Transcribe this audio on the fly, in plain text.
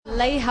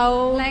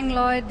Lang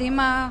loi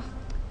dima.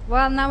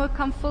 Well, now we've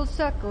come full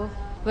circle.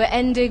 We're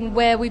ending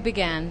where we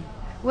began,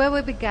 Where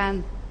we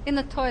began, in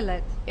the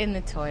toilet. in the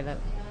toilet.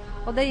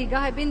 我哋而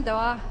家喺邊度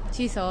啊？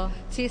廁所。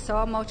廁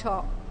所，冇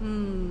錯。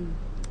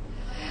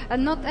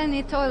And not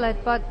any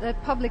toilet, but a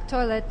public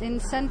toilet in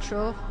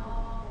Central,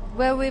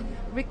 where we've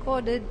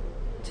recorded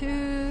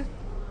 2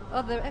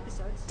 other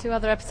episodes. 2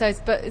 other episodes,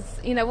 but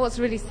it's, what's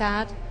really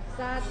sad?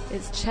 Sad.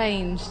 It's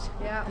changed.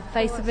 Yeah, The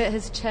face of it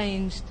has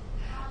changed.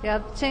 Yeah,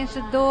 change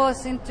the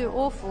doors into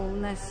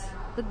awfulness.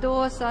 The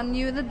doors are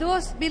new. The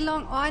doors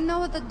belong... Oh, I know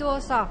what the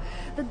doors are.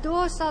 The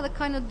doors are the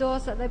kind of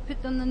doors that they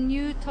put on the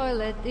new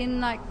toilet in,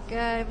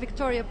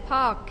 Victoria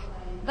Park.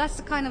 That's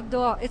the kind of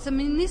door. It's a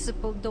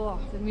municipal door.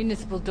 The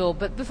municipal door.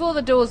 But before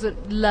the doors were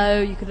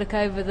low, you could look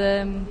over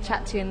them,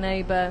 chat to your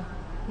neighbour.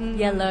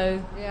 Yellow.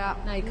 Yeah.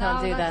 Now you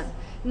can't do that.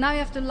 Now you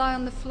have to lie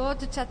on the floor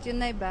to chat to your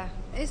neighbour.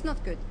 It's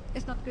not good.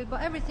 It's not good.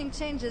 But everything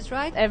changes,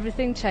 right?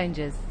 Everything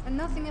changes. And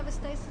nothing ever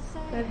stays the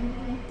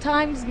same.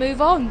 Times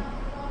move on.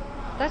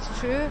 That's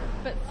true.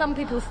 But some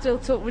people still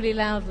talk really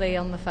loudly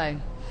on the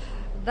phone.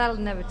 That'll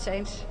never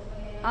change.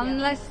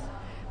 Unless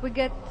we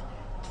get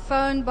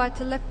phoned by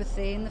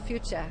telepathy in the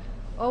future.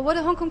 Or what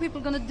are Hong Kong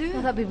people going to do?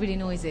 Well, that'd be really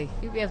noisy.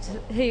 You'd be able to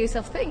hear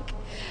yourself think.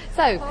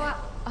 So,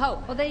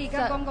 我哋而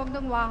家講廣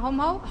東話，好唔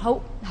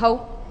好？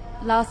好。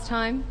Last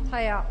time.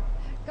 係啊，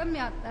今日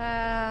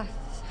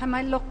係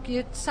咪6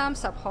月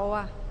30號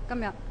啊？今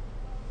日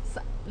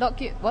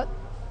What?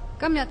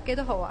 今日幾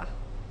多號啊？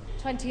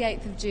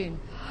 28th of June.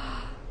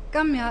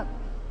 今日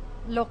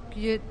6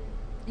月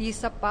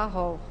28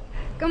號。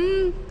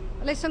咁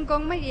你想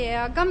講乜嘢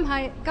啊？今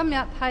日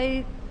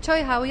係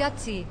最後一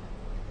次。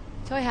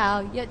最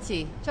後一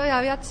次。最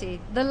後一次。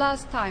The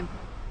last time.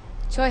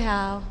 最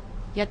後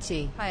一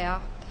次。係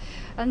啊。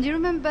And you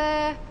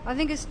remember, I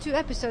think it's 2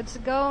 episodes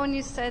ago, when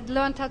you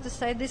learned how to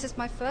say, this is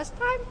my first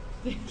time?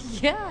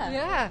 Yeah.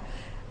 Yeah.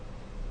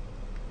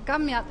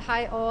 今日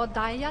係我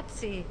第一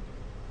次。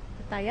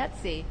第一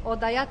次。我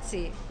第一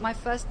次。My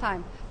first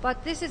time.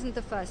 But this isn't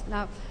the first.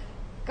 Now,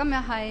 今日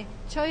係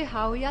最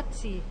後一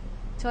次。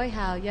最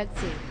後一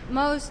次。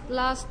Most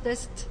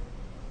lastest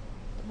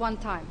one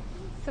time.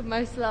 So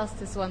most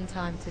lastest one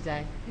time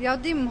today. 有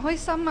啲唔開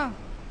心啊。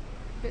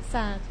Bit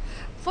sad.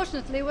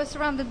 Fortunately, we're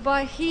surrounded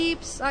by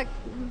heaps,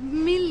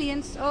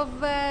 millions of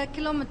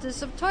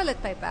kilometers of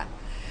toilet paper.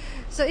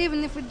 So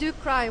even if we do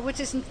cry, which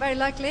isn't very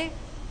likely.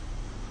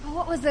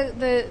 What was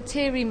the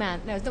teary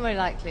man? No, it's not very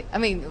likely. I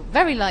mean,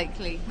 very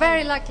likely.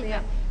 Very likely,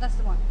 yeah. That's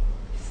the one.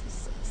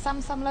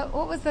 Sam Lo.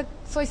 What was the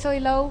soy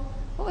lo?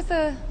 What was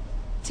the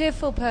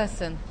tearful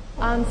person?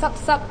 An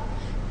sup.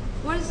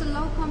 Where does the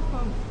lo come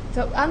from?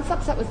 So An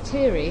sup was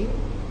teary,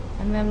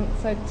 and then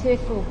so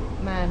tearful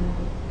man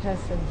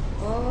person.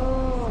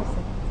 Oh.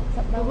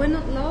 But we're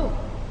not low.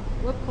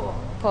 We're poor.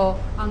 Poor.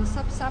 An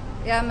sup.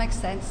 Yeah, makes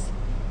sense.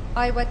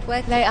 I wet.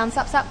 Lay an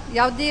sup.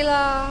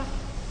 Yaudila.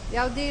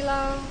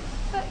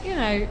 But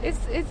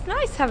it's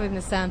nice having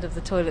the sound of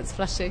the toilets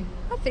flushing.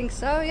 I think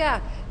so. Yeah.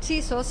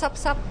 Chiso sup.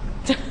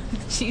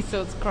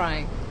 Chiso's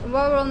crying.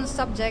 While we're on the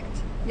subject,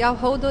 有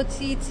好多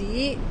廁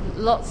紙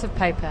Lots of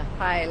paper.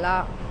 係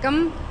啦。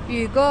咁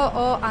如果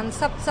我眼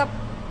濕濕，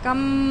咁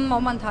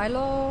冇問題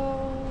咯。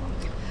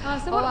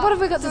So what have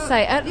we got to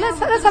say?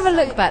 Let's have a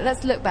look back.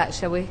 Let's look back,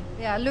 shall we?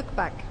 Yeah, look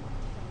back.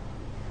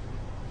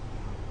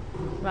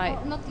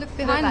 Right. Not look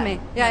behind me.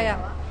 Yeah.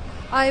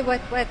 I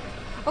wet.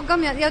 我今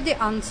日有啲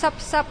眼濕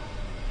濕。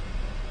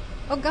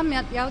我今日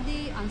有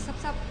啲眼濕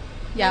濕。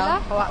有。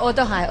好啊。我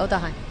都係。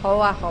好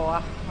啊。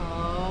好。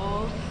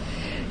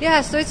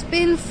Yeah, so it's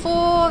been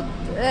 4,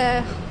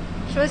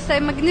 shall I say,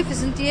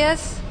 magnificent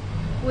years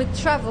with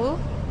travel,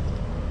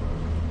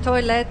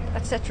 toilet,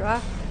 etc.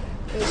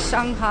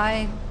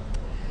 Shanghai.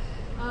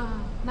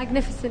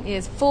 Magnificent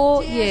years.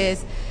 4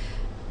 years.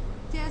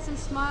 Tears and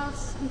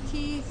smiles and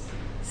teeth.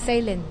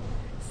 Sailing.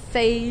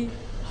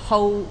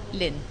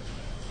 Sailing.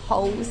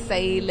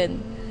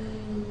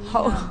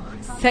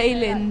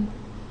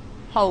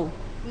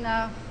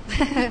 No.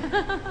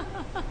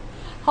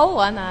 好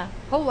玩啊！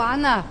好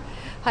玩啊！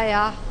係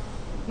啊，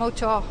冇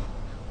錯。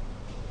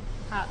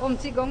我唔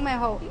知講咩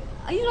好。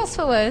Are you lost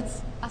for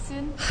words,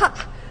 Asin?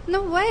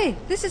 No way.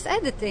 This is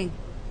editing.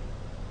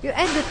 You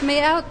edited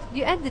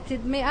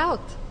me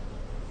out.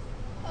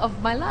 Of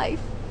my life?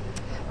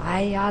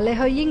 哎呀，你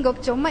去英國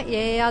做乜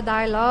嘢啊，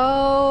大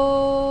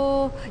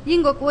佬？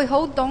英國會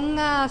好凍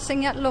啊，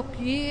成日落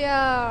雨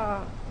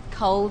啊。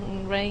Cold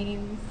and rain.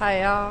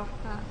 係啊，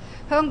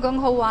香港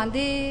好玩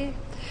啲。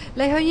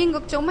你去英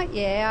國做乜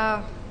嘢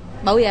啊？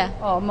冇嘢。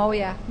哦，冇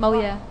嘢。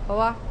好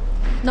啊。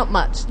Not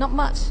much.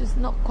 It's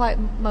not quite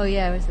冇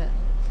嘢 is it?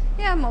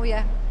 Yeah, 冇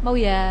嘢。冇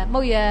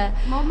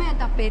咩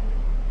特別。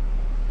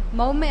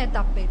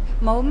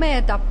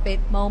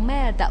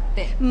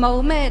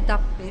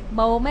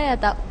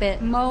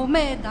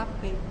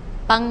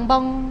蹦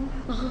蹦。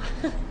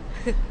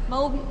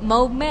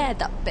冇咩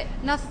特別。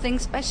Nothing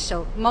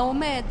special. 冇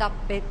咩特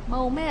別。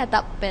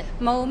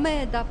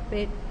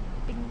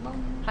乒乓。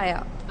係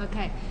啊。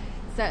Okay.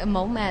 So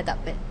冇咩特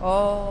別。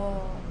哦，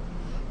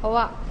好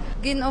啊。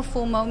Gin or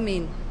fumo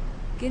min.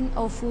 Gin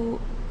ofu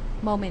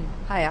momin.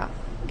 Hiya.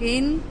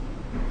 Gin.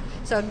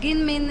 So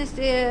gin min is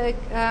the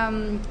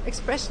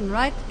expression,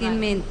 right? Gin Right.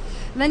 min.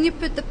 Then you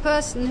put the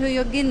person who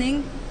you're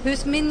ginning,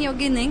 whose min you're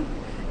ginning,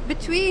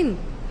 between.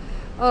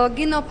 Or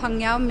gin or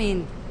pang yao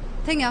min.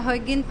 Think I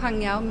heard gin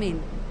pang yao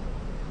min.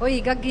 Or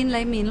you got gin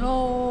lay min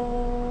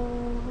lo.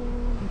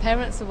 And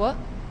parents are what?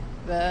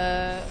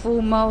 The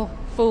Fumo.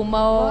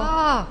 fumo.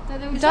 Wow.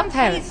 Don't know, Is dumb that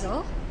parents.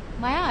 hazel?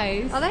 My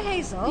eyes. Are they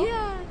hazel?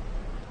 Yeah.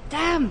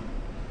 Damn.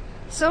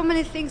 So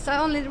many things I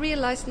only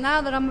realize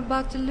now that I'm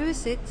about to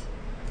lose it.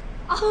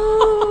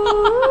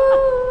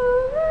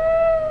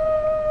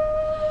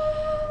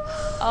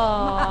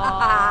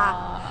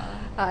 Oh.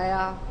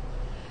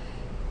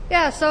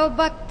 Yeah, so,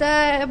 but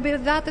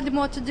without any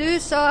more to do,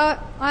 so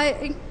I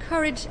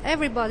encourage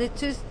everybody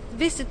to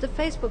visit the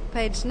Facebook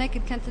page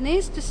Naked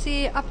Cantonese to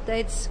see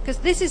updates, because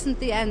this isn't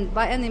the end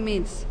by any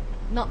means.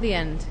 Not the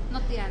end.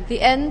 Not the end.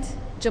 The end.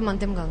 中文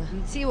點講啊？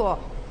知喎。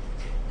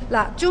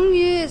嗱，終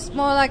於 is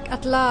more like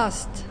at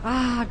last.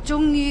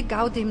 終於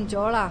搞掂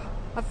咗啦.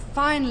 I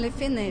finally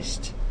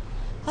finished.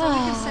 So we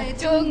can say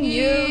終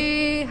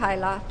於係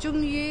啦，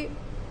終於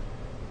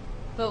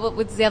But what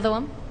was the other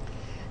one?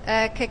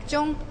 劇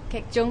中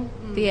劇中.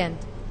 The end.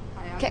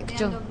 係啊劇 the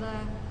中 end of the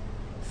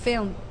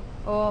film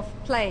or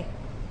play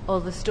Or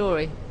the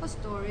story. or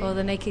story. Or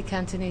the Naked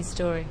Cantonese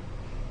story.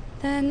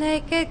 The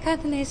Naked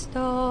Cantonese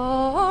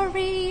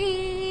story.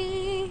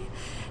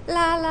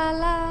 La la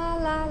la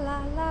la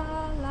la la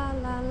la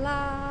la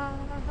la.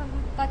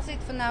 That's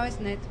it for now,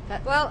 isn't it?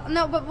 Well,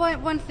 no, but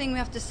one thing we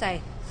have to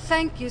say.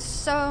 Thank you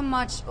so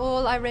much,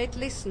 all irate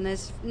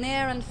listeners,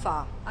 near and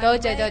far.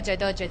 Doje.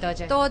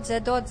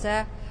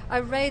 Dodze.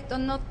 Irate or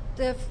not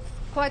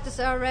quite as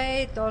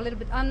irate or a little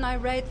bit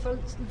unirate for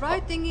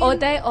writing in.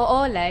 Ode or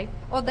ole?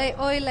 Or they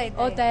oile.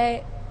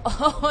 Ode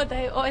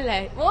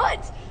ole.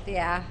 What?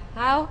 Yeah.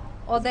 How?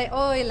 Or they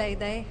oile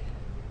they.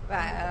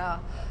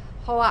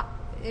 Hoa.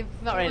 If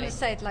Not you really. want to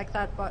say it like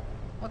that, but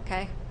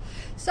okay.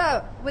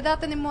 So,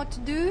 without any more to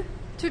do,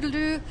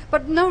 toodle-doo,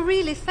 but no,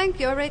 really, thank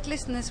you, irate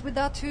listeners,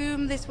 without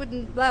whom this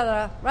wouldn't, blah,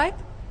 blah, right?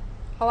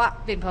 Hoa.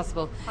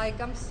 Impossible. Hai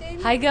gam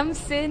sin. Hai gam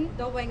sin.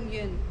 Do weng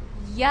yun.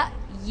 Ya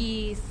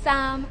yi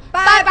sam.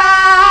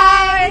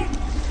 Bye-bye!